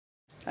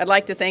I'd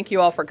like to thank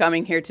you all for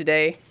coming here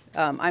today.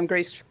 I'm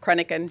Grace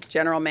Kreniken,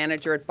 General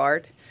Manager at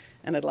BART,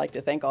 and I'd like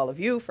to thank all of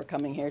you for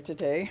coming here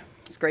today.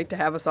 It's great to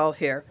have us all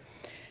here.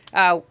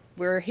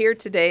 We're here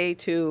today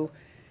to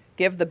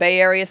give the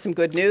Bay Area some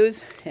good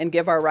news and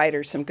give our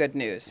riders some good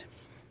news.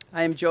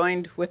 I am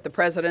joined with the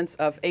presidents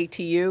of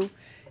ATU,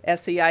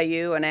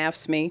 SEIU, and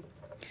AFSCME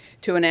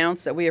to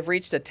announce that we have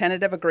reached a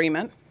tentative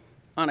agreement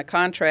on a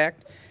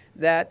contract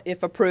that,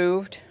 if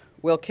approved,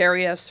 will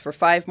carry us for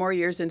 5 more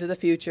years into the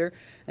future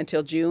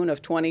until June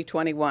of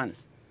 2021.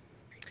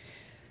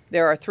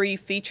 There are 3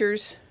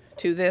 features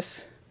to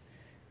this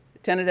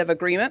tentative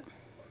agreement.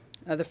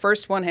 The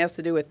first one has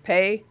to do with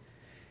pay,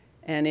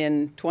 and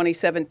in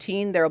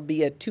 2017 there will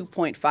be a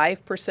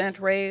 2.5%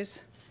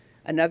 raise,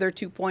 another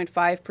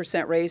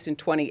 2.5% raise in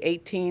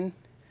 2018,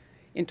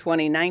 in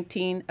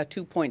 2019 a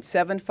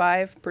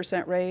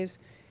 2.75% raise,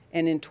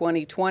 and in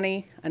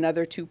 2020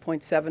 another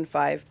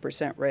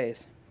 2.75%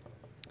 raise.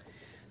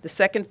 The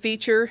second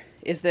feature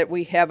is that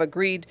we have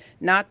agreed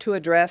not to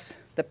address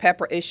the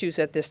PEPRA issues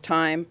at this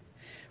time.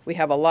 We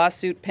have a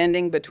lawsuit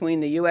pending between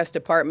the U.S.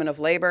 Department of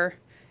Labor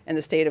and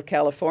the state of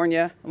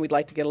California, and we'd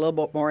like to get a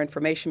little bit more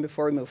information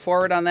before we move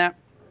forward on that.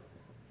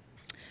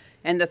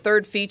 And the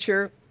third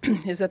feature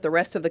is that the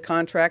rest of the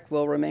contract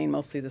will remain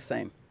mostly the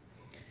same.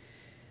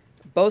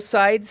 Both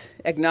sides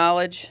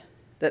acknowledge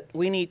that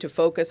we need to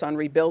focus on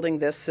rebuilding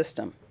this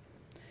system.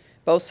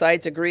 Both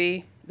sides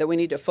agree that we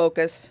need to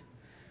focus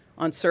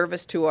on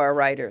service to our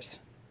riders.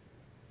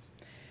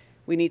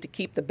 We need to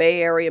keep the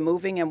Bay Area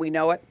moving, and we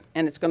know it,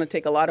 and it's going to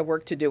take a lot of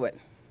work to do it.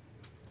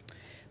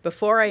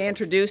 Before I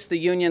introduce the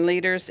union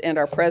leaders and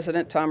our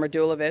president, Tom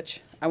Radulovich,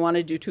 I want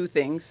to do 2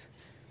 things.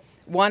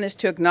 One is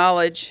to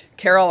acknowledge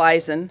Carol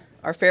Eisen,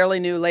 our fairly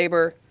new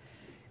labor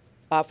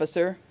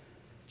officer,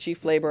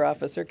 Chief Labor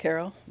Officer.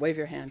 Carol, wave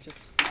your hand.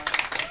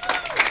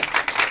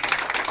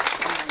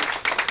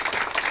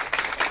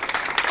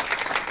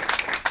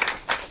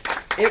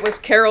 It was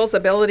Carol's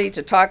ability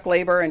to talk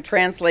labor and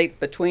translate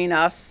between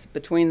us,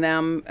 between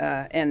them,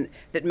 and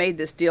that made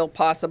this deal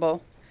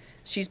possible.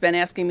 She's been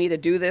asking me to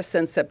do this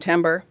since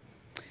September,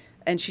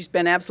 and she's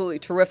been absolutely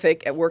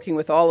terrific at working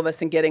with all of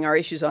us and getting our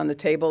issues on the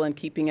table and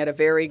keeping it a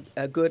very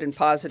good and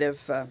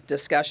positive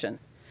discussion.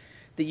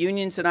 The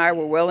unions and I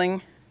were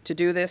willing to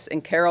do this,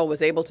 and Carol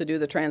was able to do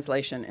the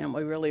translation, and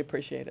we really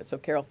appreciate it. So,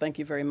 Carol, thank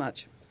you very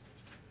much.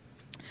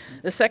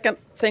 The second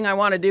thing I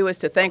want to do is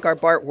to thank our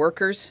BART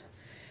workers.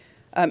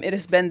 It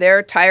has been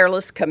their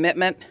tireless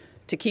commitment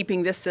to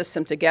keeping this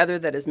system together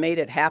that has made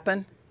it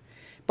happen.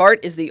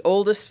 BART is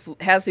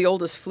has the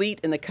oldest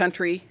fleet in the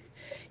country,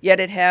 yet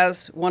it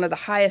has one of the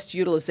highest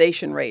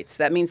utilization rates.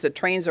 That means the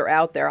trains are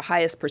out there a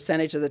highest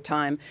percentage of the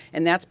time,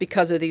 and that's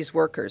because of these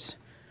workers.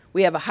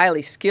 We have a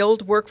highly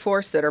skilled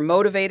workforce that are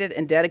motivated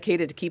and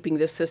dedicated to keeping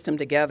this system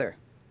together.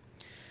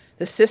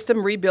 The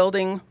system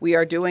rebuilding we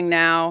are doing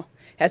now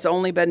has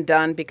only been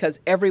done because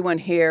everyone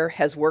here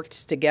has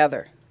worked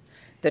together.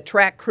 The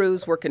track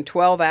crews working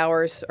 12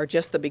 hours are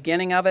just the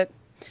beginning of it.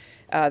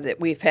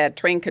 That we've had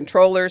train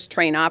controllers,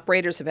 train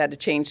operators have had to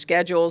change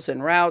schedules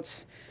and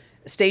routes.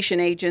 Station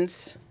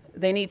agents,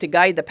 they need to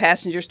guide the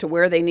passengers to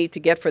where they need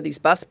to get for these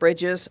bus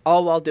bridges,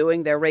 all while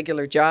doing their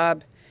regular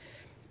job.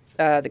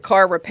 The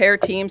car repair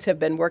teams have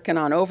been working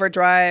on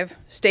overdrive.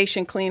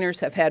 Station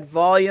cleaners have had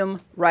volume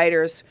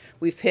riders.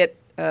 We've hit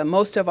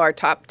most of our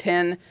top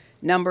 10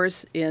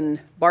 numbers in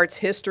BART's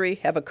history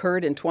have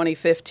occurred in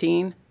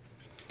 2015.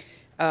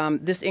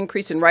 This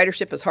increase in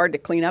ridership is hard to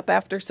clean up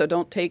after, so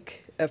don't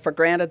take for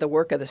granted the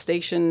work of the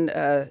station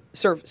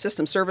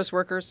system service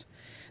workers.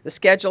 The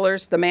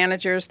schedulers, the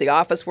managers, the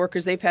office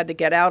workers, they've had to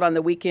get out on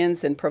the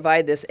weekends and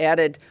provide this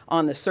added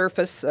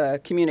on-the-surface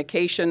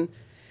communication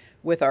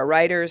with our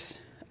riders.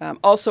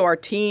 Also, our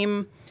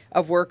team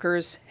of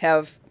workers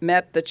have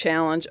met the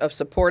challenge of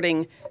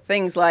supporting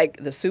things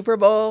like the Super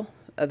Bowl,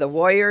 the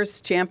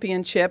Warriors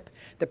Championship,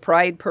 the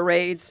Pride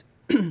Parades.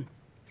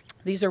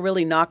 These are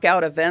really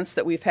knockout events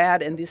that we've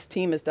had, and this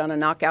team has done a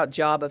knockout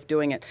job of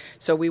doing it.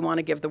 So we want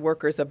to give the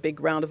workers a big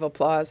round of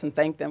applause and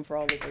thank them for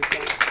all that they've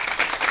done.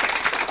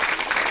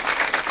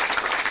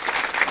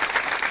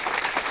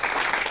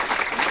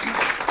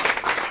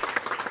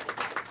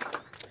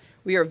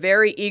 We are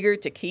very eager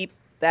to keep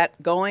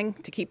that going,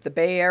 to keep the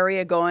Bay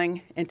Area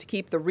going, and to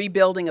keep the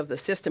rebuilding of the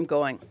system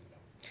going.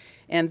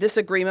 And this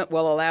agreement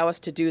will allow us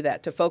to do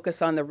that, to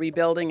focus on the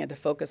rebuilding and to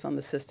focus on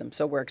the system.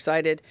 So we're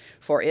excited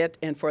for it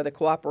and for the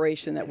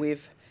cooperation that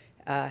we've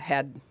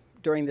had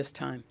during this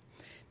time.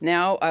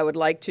 Now I would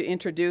like to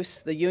introduce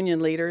the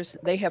union leaders.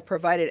 They have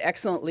provided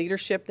excellent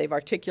leadership. They've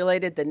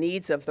articulated the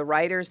needs of the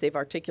riders. They've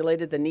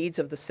articulated the needs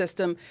of the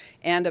system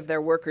and of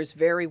their workers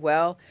very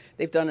well.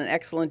 They've done an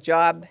excellent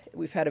job.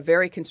 We've had a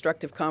very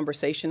constructive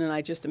conversation, and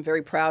I just am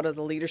very proud of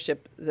the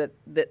leadership that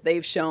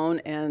they've shown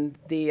and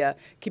the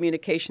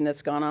communication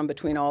that's gone on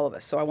between all of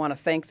us. So I want to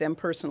thank them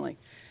personally.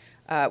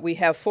 We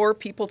have 4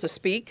 people to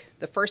speak.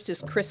 The first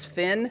is Chris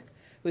Finn,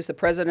 who's the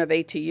president of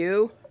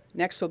ATU.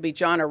 Next will be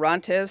John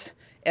Arantes,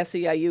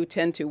 SEIU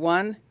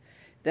 10-1.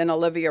 Then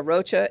Olivia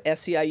Rocha,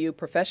 SEIU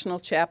Professional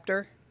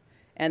Chapter.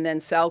 and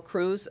then Sal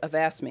Cruz of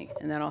ASME,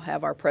 and then I'll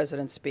have our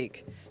president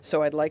speak.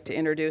 So I'd like to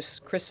introduce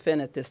Chris Finn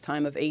at this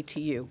time of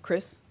ATU.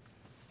 Chris?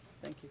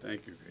 Thank you.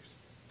 Thank you, Grace.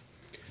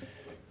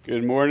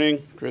 Good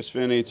morning. Chris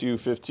Finn, ATU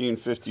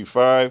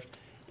 1555.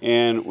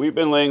 And we've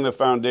been laying the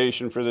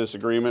foundation for this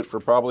agreement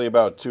for probably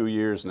about 2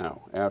 years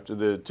now. After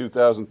the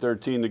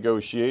 2013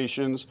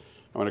 negotiations,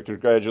 I want to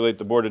congratulate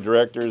the Board of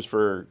Directors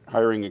for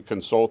hiring a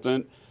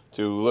consultant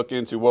to look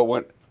into what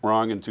went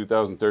wrong in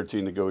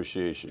 2013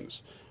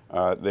 negotiations.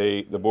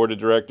 The Board of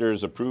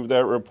Directors approved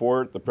that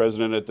report. The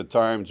president at the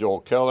time, Joel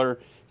Keller,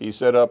 he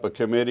set up a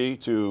committee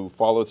to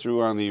follow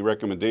through on the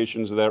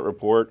recommendations of that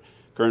report.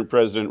 Current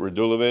President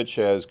Radulovic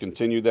has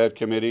continued that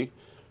committee.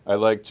 I'd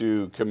like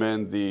to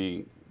commend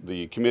the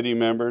committee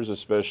members,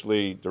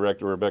 especially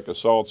Director Rebecca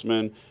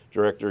Saltzman,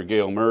 Director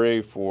Gail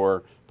Murray,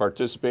 for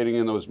participating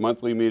in those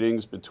monthly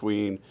meetings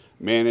between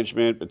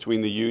management,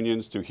 between the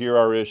unions, to hear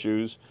our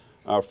issues.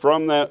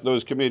 From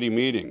those committee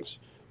meetings,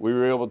 we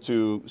were able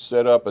to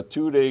set up a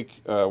 2-day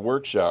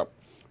workshop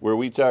where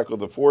we tackled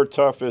the 4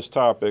 toughest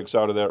topics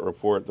out of that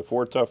report, the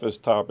 4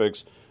 toughest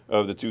topics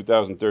of the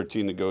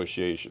 2013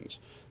 negotiations.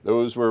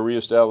 Those were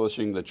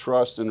reestablishing the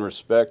trust and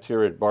respect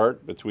here at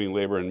BART between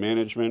labor and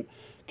management,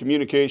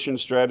 communication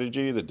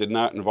strategy that did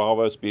not involve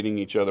us beating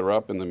each other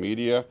up in the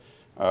media,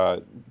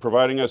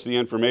 providing us the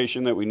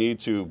information that we need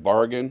to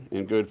bargain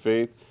in good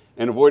faith,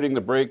 and avoiding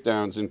the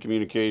breakdowns in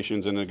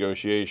communications and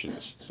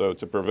negotiations, so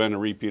to prevent a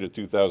repeat of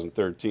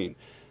 2013.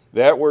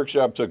 That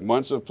workshop took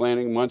months of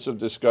planning, months of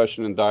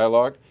discussion and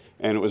dialogue,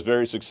 and it was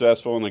very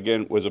successful, and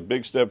again, was a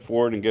big step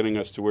forward in getting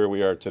us to where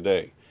we are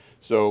today.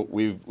 So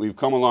we've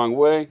come a long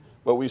way,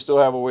 but we still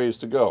have a ways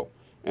to go.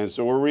 And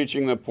so we're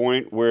reaching the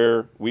point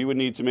where we would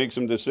need to make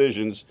some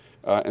decisions,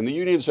 and the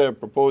unions have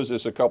proposed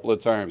this a couple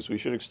of times. We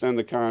should extend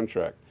the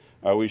contract.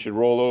 We should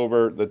roll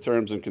over the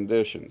terms and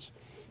conditions.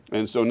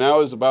 And so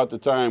now is about the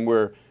time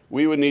where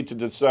we would need to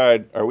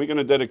decide, are we going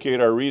to dedicate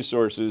our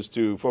resources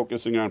to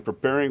focusing on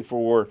preparing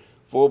for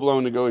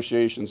full-blown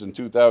negotiations in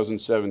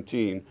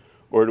 2017,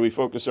 or do we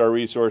focus our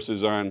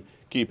resources on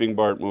keeping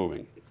BART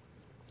moving?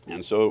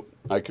 And so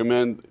I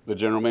commend the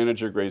General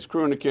Manager, Grace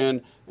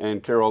Krunikin,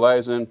 and Carol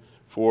Eisen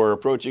for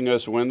approaching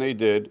us when they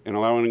did and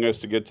allowing us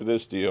to get to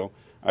this deal.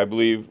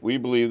 We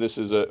believe this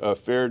is a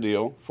fair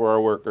deal for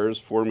our workers,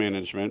 for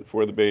management,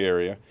 for the Bay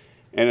Area,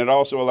 and it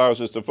also allows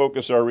us to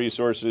focus our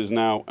resources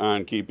now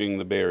on keeping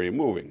the Bay Area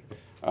moving.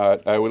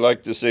 I would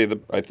like to say that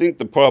I think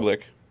the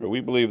public, or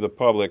we believe the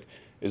public,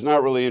 is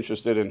not really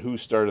interested in who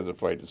started the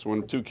fight. It's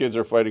when 2 kids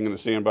are fighting in the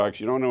sandbox,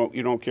 you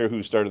don't care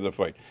who started the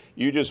fight.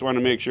 You just want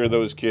to make sure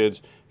those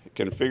kids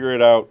can figure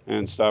it out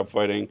and stop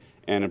fighting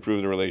and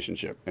improve the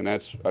relationship. And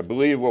that's, I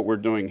believe, what we're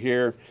doing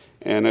here.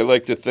 And I'd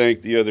like to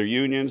thank the other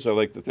unions. I'd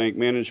like to thank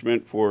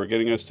management for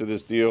getting us to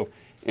this deal.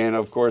 And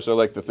of course, I'd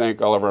like to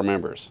thank all of our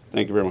members.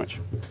 Thank you very much.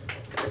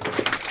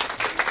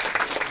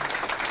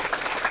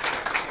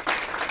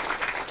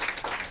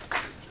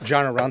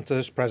 John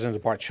Arantes, President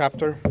of the BART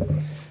Chapter,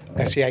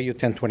 SEIU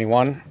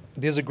 1021.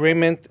 This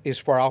agreement is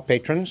for our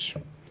patrons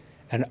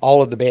and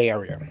all of the Bay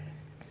Area.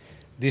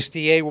 This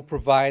TA will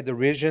provide the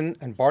region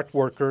and BART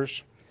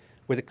workers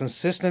with a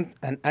consistent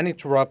and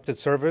uninterrupted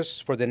service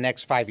for the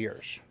next 5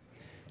 years.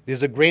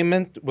 This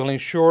agreement will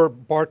ensure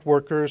BART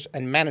workers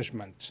and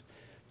management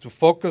to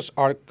focus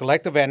our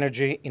collective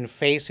energy in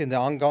facing the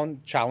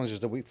ongoing challenges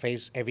that we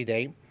face every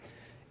day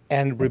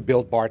and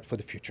rebuild BART for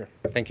the future.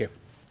 Thank you.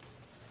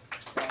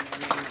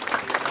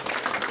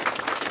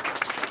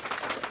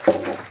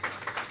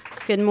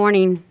 Good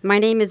morning. My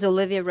name is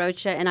Olivia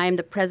Rocha, and I am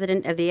the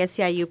president of the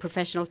SEIU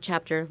Professional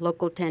Chapter,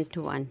 Local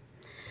 1021.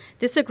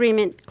 This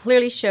agreement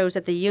clearly shows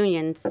that the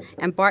unions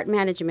and BART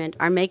management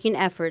are making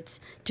efforts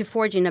to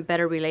forging a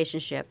better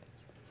relationship.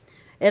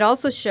 It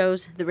also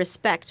shows the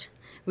respect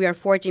we are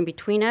forging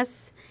between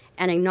us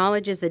and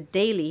acknowledges the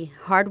daily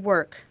hard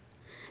work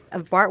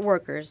of BART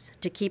workers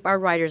to keep our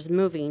riders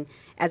moving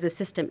as the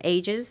system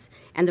ages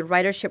and the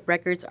ridership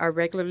records are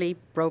regularly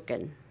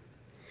broken.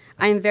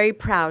 I am very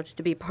proud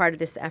to be part of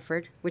this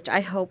effort, which I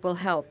hope will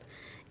help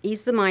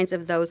ease the minds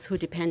of those who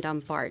depend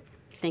on BART.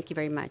 Thank you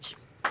very much.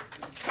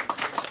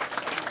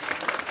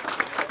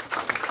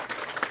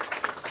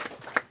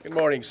 Good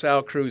morning,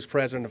 Sal Cruz,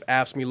 President of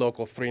AFSCME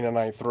Local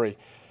 3993.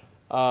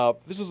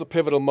 This is a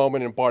pivotal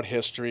moment in BART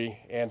history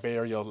and Bay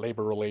Area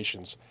labor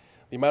relations.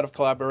 The amount of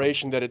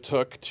collaboration that it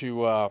took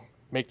to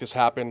make this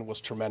happen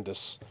was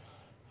tremendous.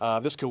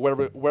 This could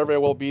very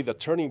well be the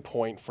turning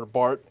point for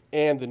BART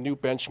and the new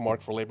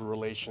benchmark for labor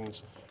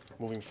relations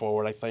moving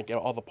forward. I thank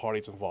all the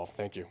parties involved.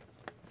 Thank you.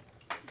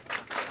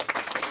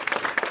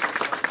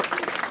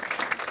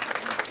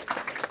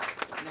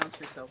 Announce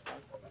yourself,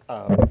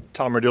 please.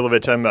 Tom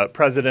Radulovic. I'm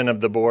president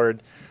of the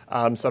board.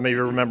 Some of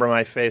you remember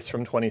my face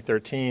from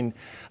 2013.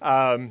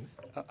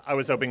 I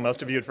was hoping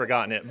most of you had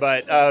forgotten it.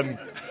 But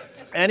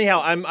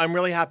anyhow, I'm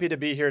really happy to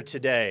be here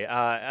today.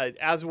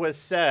 As was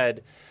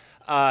said,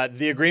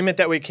 the agreement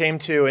that we came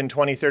to in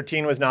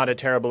 2013 was not a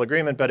terrible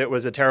agreement, but it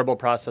was a terrible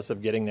process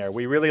of getting there.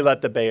 We really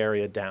let the Bay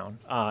Area down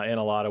in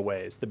a lot of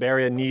ways. The Bay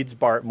Area needs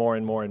BART more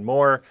and more and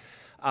more.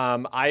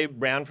 I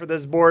ran for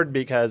this board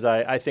because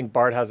I think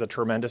BART has a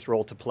tremendous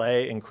role to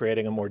play in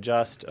creating a more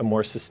just, a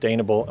more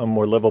sustainable, a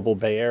more livable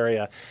Bay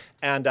Area.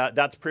 And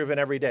that's proven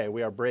every day.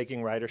 We are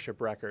breaking ridership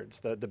records.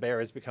 The Bay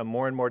Area has become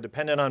more and more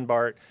dependent on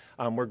BART.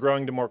 We're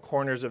growing to more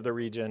corners of the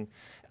region.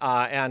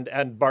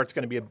 And BART's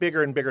going to be a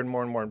bigger and bigger and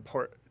more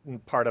important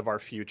part of our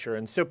future.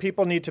 And so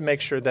people need to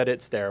make sure that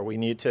it's there. We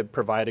need to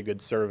provide a good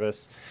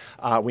service.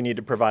 We need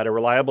to provide a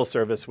reliable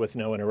service with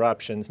no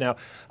interruptions. Now,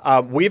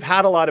 we've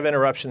had a lot of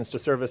interruptions to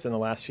service in the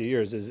last few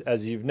years,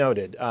 as you've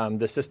noted.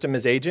 The system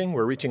is aging.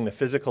 We're reaching the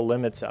physical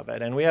limits of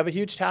it. And we have a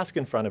huge task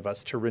in front of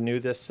us to renew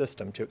this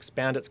system, to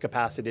expand its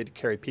capacity to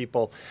carry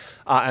people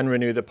and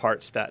renew the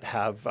parts that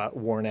have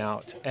worn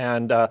out.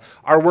 And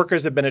our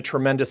workers have been a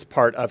tremendous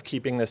part of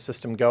keeping this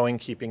system going,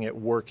 keeping it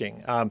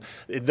working.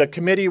 The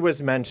committee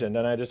was mentioned,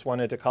 and I just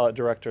wanted to call it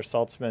Director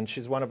Saltzman.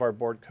 She's one of our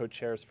board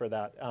co-chairs for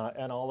that,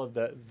 and all of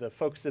the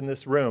folks in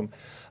this room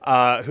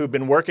who've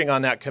been working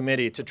on that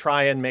committee to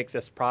try and make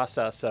this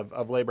process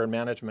of labor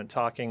management,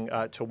 talking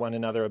to one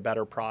another, a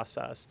better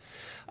process.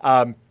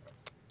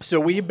 So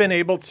we've been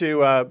able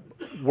to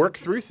work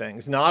through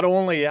things, not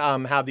only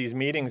have these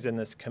meetings in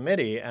this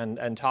committee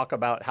and talk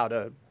about how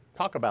to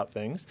talk about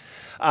things,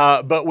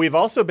 but we've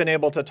also been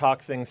able to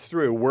talk things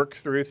through, work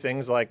through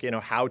things like,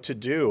 how to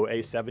do a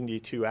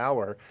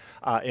 72-hour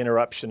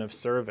interruption of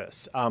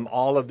service.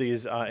 All of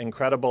these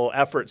incredible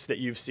efforts that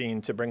you've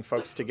seen to bring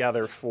folks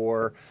together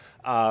for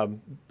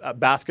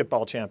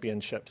basketball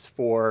championships,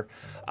 for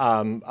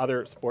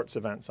other sports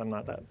events, I'm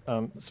not that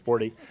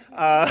sporty,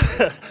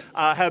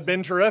 have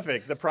been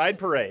terrific. The Pride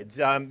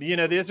Parades,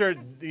 these are,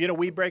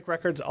 we break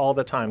records all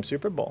the time.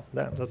 Super Bowl,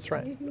 that's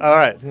right. All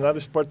right, another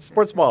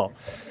sports ball.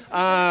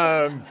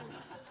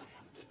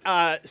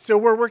 So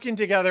we're working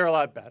together a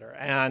lot better,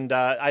 and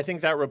I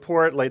think that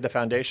report laid the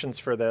foundations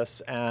for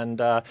this,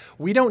 and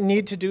we don't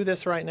need to do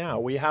this right now.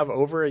 We have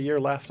over a year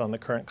left on the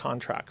current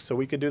contract, so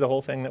we could do the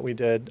whole thing that we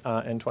did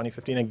in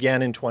 2015,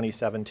 again in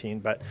 2017,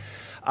 but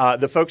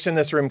the folks in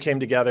this room came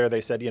together.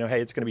 They said,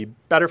 hey, it's going to be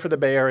better for the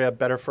Bay Area,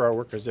 better for our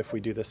workers if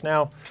we do this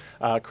now,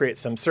 create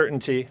some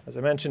certainty. As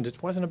I mentioned,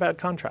 it wasn't a bad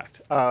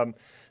contract.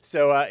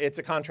 So it's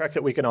a contract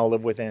that we can all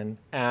live within,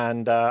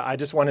 and I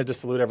just wanted to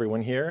salute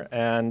everyone here,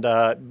 and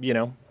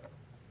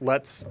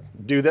let's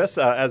do this.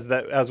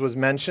 As was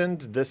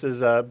mentioned, this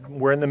is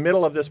we're in the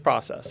middle of this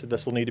process.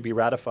 This will need to be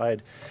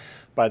ratified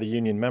by the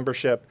union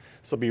membership.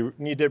 This will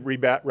need to be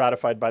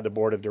ratified by the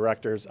board of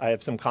directors. I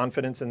have some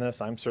confidence in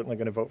this. I'm certainly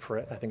going to vote for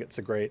it. I think it's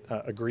a great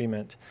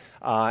agreement.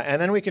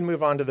 And then we can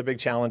move on to the big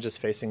challenges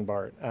facing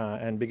BART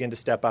and begin to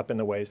step up in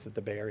the ways that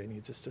the Bay Area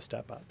needs us to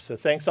step up. So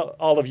thanks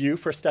all of you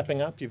for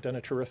stepping up. You've done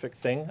a terrific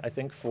thing, I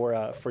think,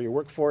 for your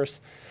workforce,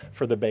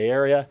 for the Bay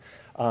Area.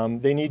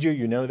 They need you.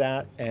 You know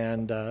that.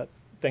 And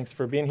thanks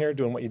for being here,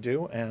 doing what you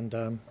do.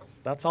 And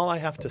that's all I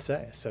have to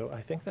say. So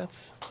I think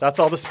that's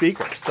all the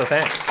speakers. So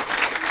thanks.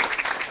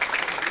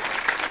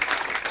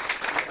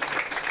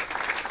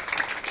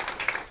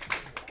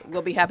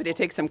 We'll be happy to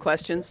take some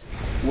questions.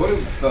 What do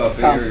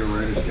Bay Area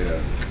riders get out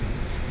of this?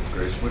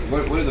 Grace,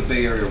 what do the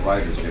Bay Area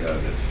riders get out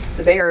of this?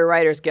 The Bay Area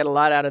riders get a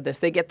lot out of this.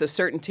 They get the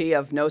certainty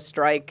of no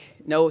strike,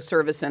 no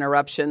service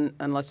interruption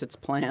unless it's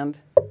planned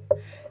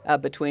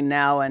between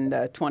now and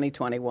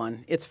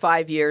 2021. It's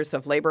 5 years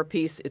of labor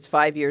peace. It's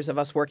 5 years of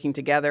us working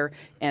together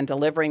and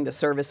delivering the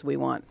service we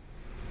want.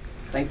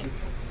 Thank you.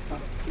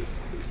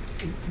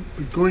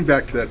 Going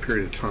back to that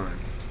period of time,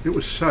 it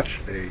was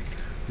such a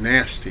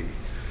nasty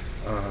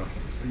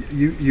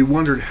you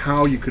wondered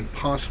how you could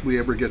possibly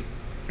ever get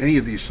any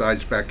of these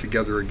sides back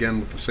together again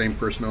with the same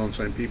personnel and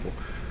same people.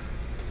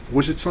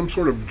 Was it some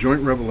sort of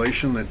joint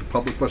revelation that the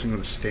public wasn't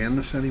going to stand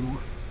this anymore?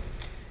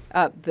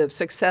 The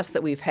success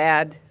that we've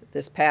had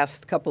this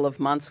past couple of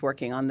months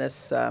working on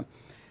this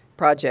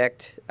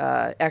project,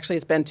 actually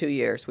it's been 2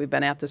 years. We've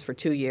been at this for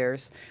 2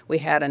 years. We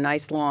had a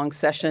nice long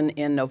session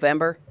in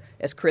November,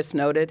 as Chris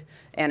noted,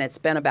 and it's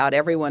been about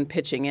everyone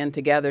pitching in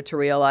together to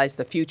realize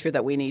the future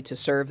that we need to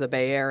serve the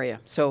Bay Area.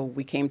 So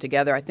we came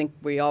together. I think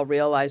we all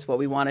realize what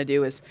we want to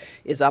do is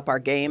up our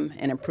game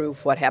and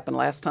improve what happened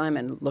last time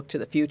and look to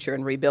the future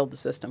and rebuild the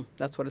system.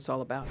 That's what it's all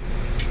about.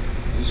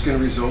 Is this going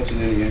to result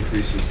in any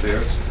increase in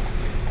fares?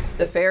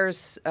 The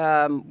fares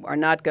are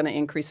not going to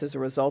increase as a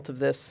result of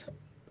this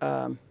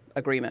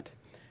agreement.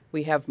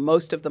 We have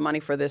most of the money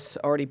for this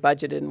already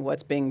budgeted and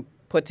what's being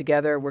put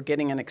together. We're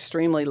getting an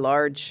extremely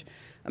large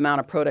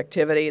amount of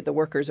productivity. The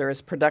workers are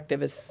as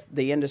productive as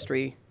the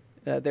industry.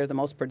 They're the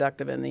most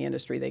productive in the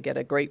industry. We get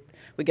a great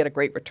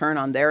return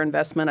on their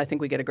investment. I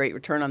think we get a great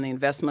return on the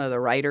investment of the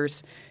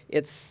riders.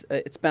 There's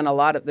been a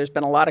lot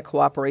of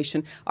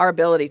cooperation. Our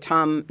ability,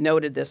 Tom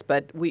noted this,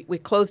 but we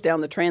closed down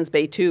the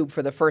Trans-Bay Tube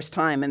for the first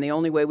time, and the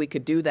only way we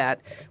could do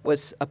that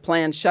was a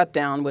planned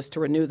shutdown was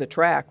to renew the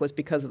track, was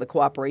because of the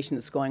cooperation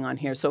that's going on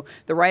here. So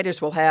the riders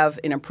will have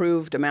an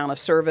improved amount of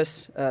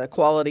service,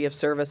 quality of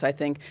service, I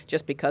think,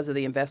 just because of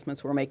the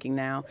investments we're making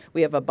now.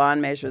 We have a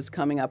bond measure that's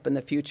coming up in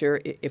the future.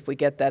 If we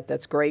get that,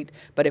 that's great.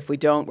 But if we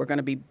don't, we're going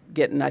to be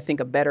getting, I think,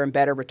 a better and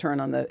better return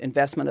on the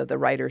investment of the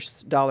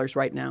riders' dollars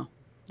right now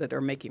that they're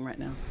making right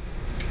now.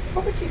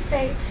 What would you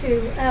say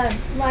to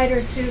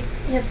riders who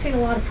have seen a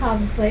lot of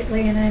problems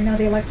lately, and I know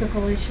the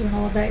electrical issue and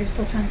all of that, you're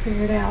still trying to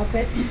figure it out,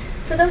 but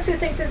for those who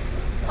think this,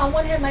 on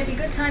one hand, might be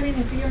good timing,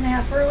 it's a year and a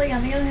half early,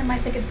 on the other hand,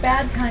 might think it's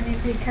bad timing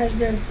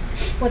because of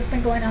what's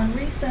been going on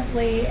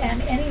recently,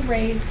 and any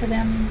raise to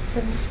them,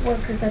 to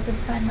workers at this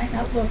time, might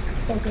not look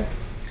so good?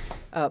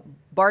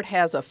 BART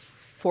has a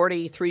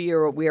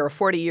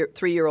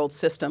 43-year-old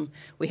system.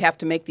 We have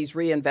to make these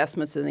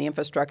reinvestments in the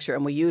infrastructure,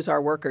 and we use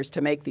our workers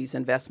to make these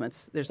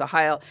investments. There's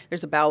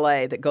a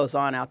ballet that goes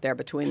on out there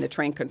between the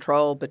train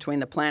control, between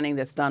the planning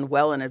that's done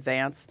well in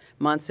advance,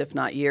 months if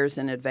not years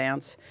in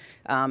advance,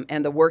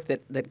 and the work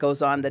that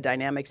goes on, the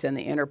dynamics and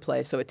the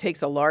interplay. So it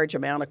takes a large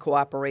amount of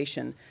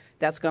cooperation.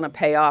 That's going to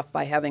pay off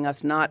by having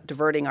us not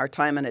diverting our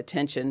time and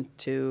attention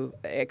to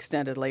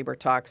extended labor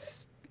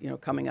talks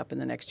coming up in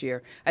the next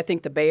year. I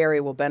think the Bay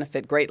Area will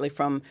benefit greatly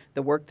from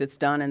the work that's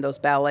done, and those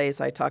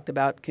ballets I talked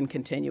about can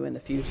continue in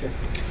the future.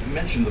 You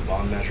mentioned the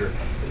bond measure.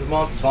 If the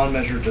bond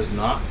measure does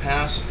not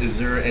pass, is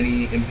there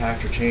any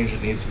impact or change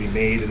that needs to be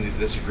made in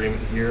this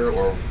agreement here,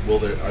 or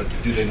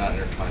do they not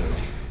intertwine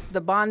at all?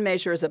 The bond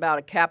measure is about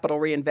a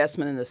capital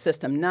reinvestment in the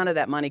system. None of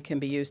that money can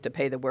be used to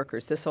pay the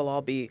workers. This will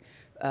all be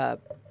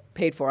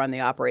paid for on the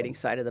operating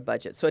side of the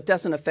budget. So it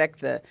doesn't affect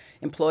the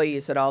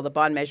employees at all. The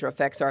bond measure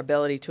affects our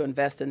ability to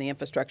invest in the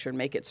infrastructure and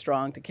make it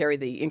strong, to carry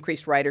the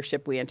increased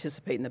ridership we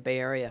anticipate in the Bay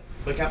Area.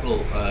 But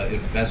capital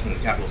investment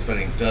and capital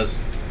spending does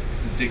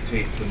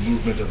dictate the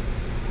movement of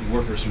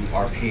workers who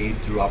are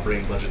paid through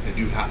operating budget. They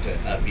do have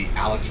to be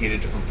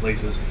allocated different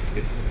places.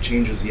 It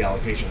changes the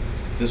allocation.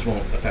 This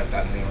won't affect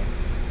that in any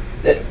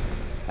way.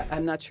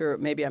 I'm not sure.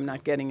 Maybe I'm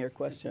not getting your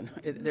question.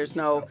 There's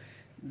no...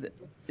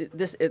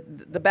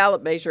 The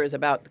ballot measure is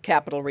about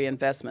capital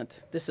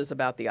reinvestment. This is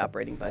about the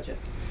operating budget.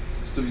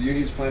 So the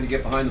unions plan to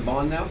get behind the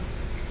bond now?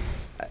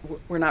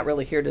 We're not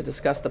really here to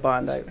discuss the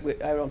bond. I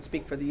don't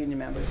speak for the union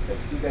members, but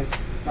you guys,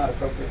 it's not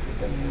appropriate to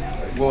send me now.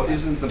 Well,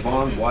 isn't the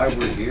bond why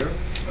we're here?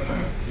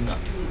 No.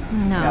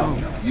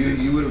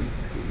 You would have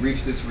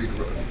reached this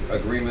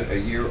agreement a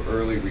year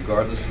early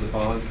regardless of the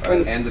bond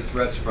and the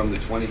threats from the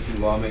 22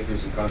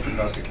 lawmakers in Contra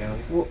Costa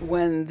County?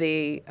 When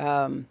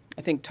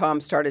I think Tom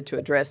started to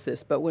address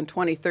this, but when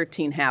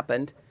 2013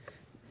 happened,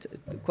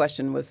 the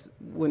question was,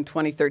 when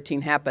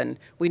 2013 happened,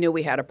 we knew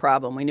we had a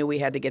problem. We knew we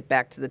had to get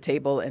back to the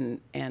table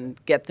and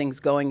get things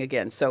going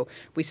again. So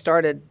we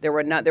started, there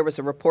was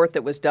a report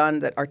that was done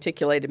that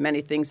articulated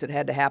many things that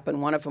had to happen.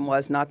 One of them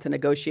was not to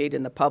negotiate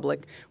in the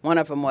public. One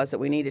of them was that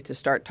we needed to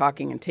start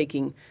talking and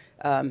taking,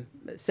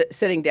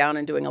 sitting down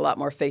and doing a lot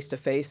more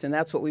face-to-face, and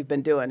that's what we've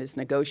been doing, is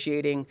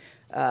negotiating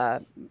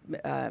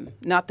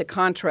not the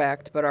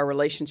contract, but our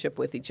relationship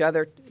with each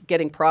other,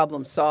 getting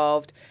problems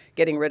solved,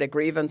 getting rid of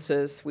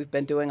grievances. We've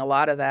been doing a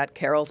lot of that.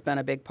 Carol's been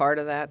a big part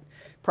of that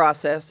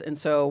process, and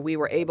so we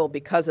were able,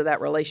 because of that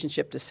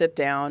relationship, to sit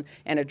down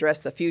and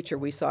address the future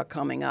we saw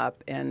coming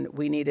up, and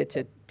we needed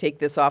to take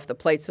this off the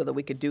plate so that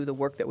we could do the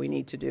work that we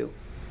need to do.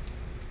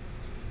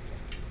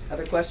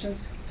 Other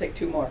questions? Take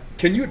two more.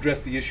 Can you address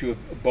the issue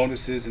of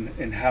bonuses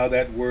and how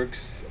that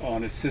works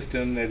on a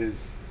system that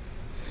is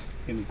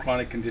in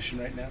chronic condition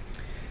right now?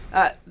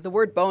 The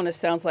word bonus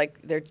sounds like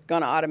they're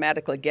going to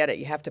automatically get it.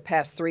 You have to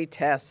pass 3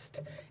 tests.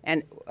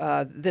 And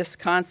this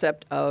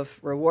concept of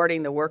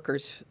rewarding the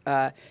workers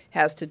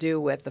has to do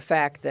with the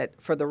fact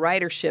that for the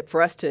ridership,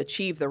 for us to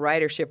achieve the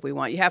ridership we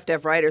want, you have to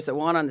have riders that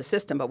want on the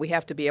system, but we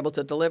have to be able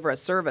to deliver a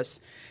service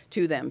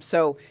to them.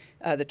 So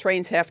the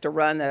trains have to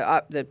run,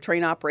 the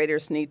train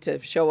operators need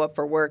to show up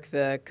for work,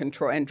 the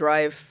control and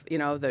drive,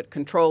 the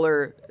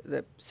controller,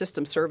 the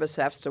system service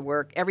has to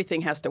work,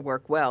 everything has to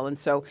work well. And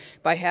so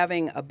by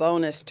having a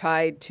bonus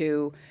tied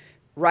to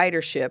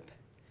ridership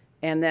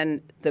and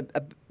then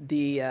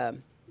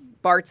the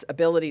BART's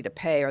ability to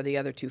pay are the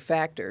other 2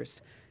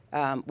 factors,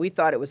 we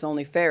thought it was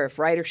only fair if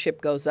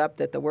ridership goes up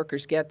that the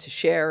workers get to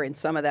share in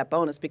some of that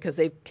bonus, because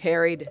they've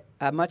carried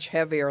a much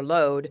heavier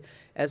load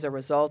as a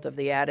result of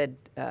the added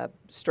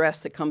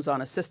stress that comes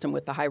on a system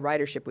with the high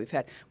ridership we've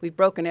had. We've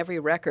broken every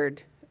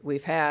record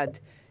we've had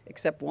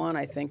except one,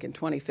 I think, in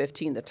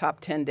 2015. The top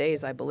 10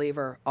 days, I believe,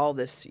 are all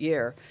this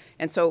year.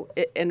 And so,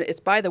 it's,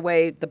 by the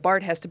way, the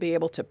BART has to be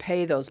able to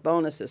pay those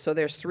bonuses. So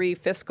there's 3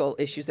 fiscal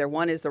issues there.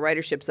 One is the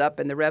ridership's up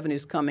and the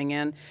revenue's coming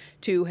in.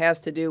 2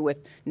 has to do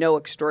with no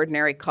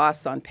extraordinary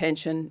costs on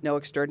pension, no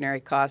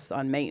extraordinary costs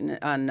on maintenance,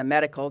 on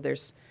medical.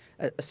 There's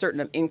a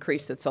certain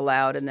increase that's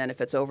allowed, and then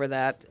if it's over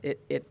that,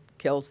 it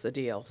kills the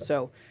deal.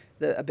 So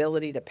the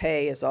ability to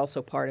pay is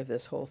also part of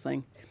this whole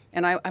thing.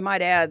 And I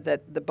might add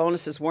that the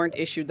bonuses weren't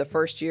issued the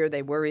first year.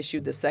 They were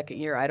issued the second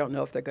year. I don't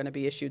know if they're going to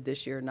be issued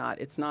this year or not.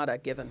 It's not a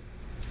given.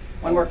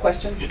 One more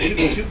question?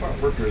 2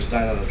 BART workers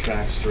died on the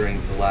tracks during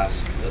the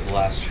last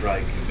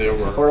strike. There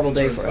were a horrible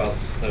day for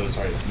us.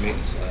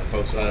 Maintenance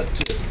folks.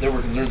 There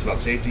were concerns about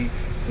safety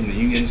from the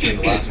unions during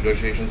the last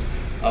negotiations.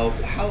 How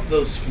have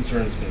those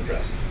concerns been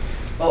addressed?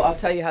 Well, I'll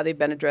tell you how they've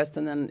been addressed,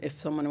 and then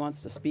if someone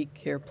wants to speak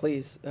here,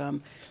 please.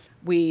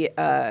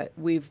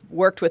 We've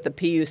worked with the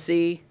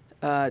PUC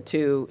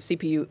to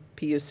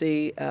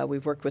CPUC.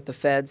 We've worked with the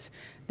feds.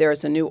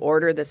 There's a new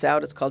order that's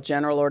out. It's called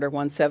General Order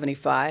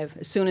 175.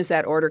 As soon as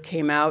that order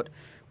came out,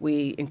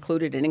 we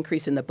included an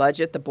increase in the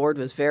budget. The board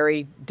was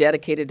very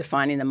dedicated to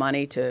finding the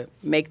money to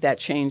make that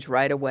change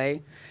right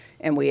away.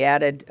 And we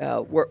added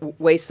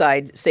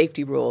wayside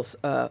safety rules.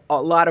 A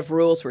lot of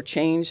rules were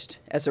changed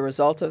as a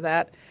result of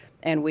that,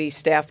 and we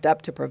staffed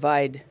up to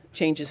provide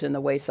changes in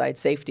the wayside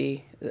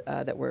safety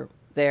that were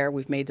there.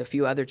 We've made a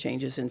few other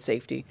changes in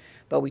safety,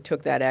 but we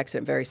took that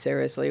accident very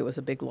seriously. It was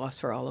a big loss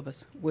for all of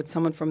us. Would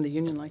someone from the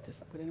union like to,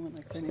 would anyone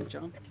like to say anything,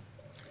 John?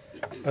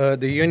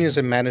 The unions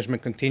and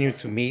management continue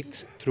to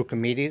meet through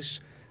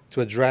committees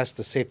to address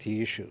the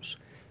safety issues.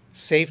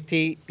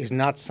 Safety is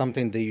not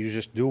something that you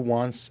just do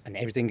once and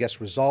everything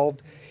gets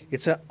resolved.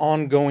 It's an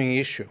ongoing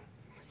issue.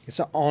 It's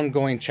an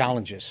ongoing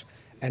challenges.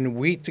 And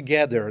we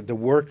together, the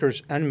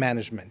workers and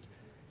management,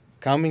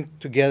 coming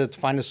together to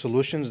find the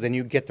solutions, then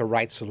you get the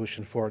right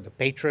solution for the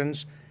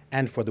patrons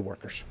and for the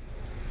workers.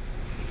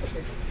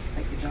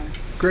 Thank you, John.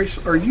 Grace,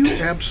 are you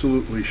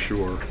absolutely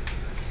sure?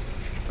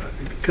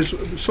 Because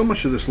so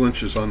much of this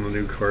lynch is on the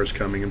new cars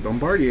coming, and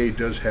Bombardier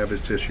does have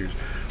its issues.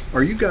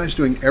 Are you guys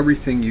doing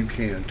everything you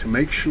can to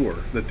make sure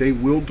that they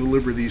will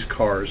deliver these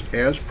cars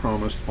as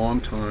promised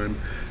on time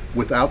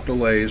without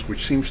delays,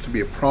 which seems to be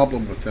a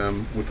problem with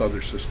them with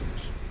other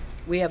systems?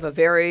 We have a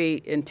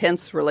very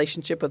intense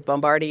relationship with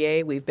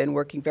Bombardier. We've been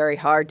working very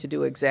hard to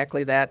do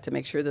exactly that, to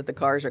make sure that the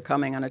cars are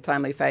coming on a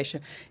timely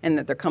fashion and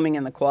that they're coming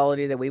in the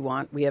quality that we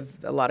want. We have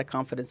a lot of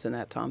confidence in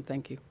that, Tom.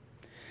 Thank you.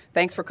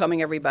 Thanks for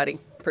coming, everybody.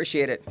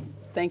 Appreciate it.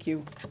 Thank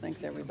you.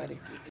 Thanks, everybody.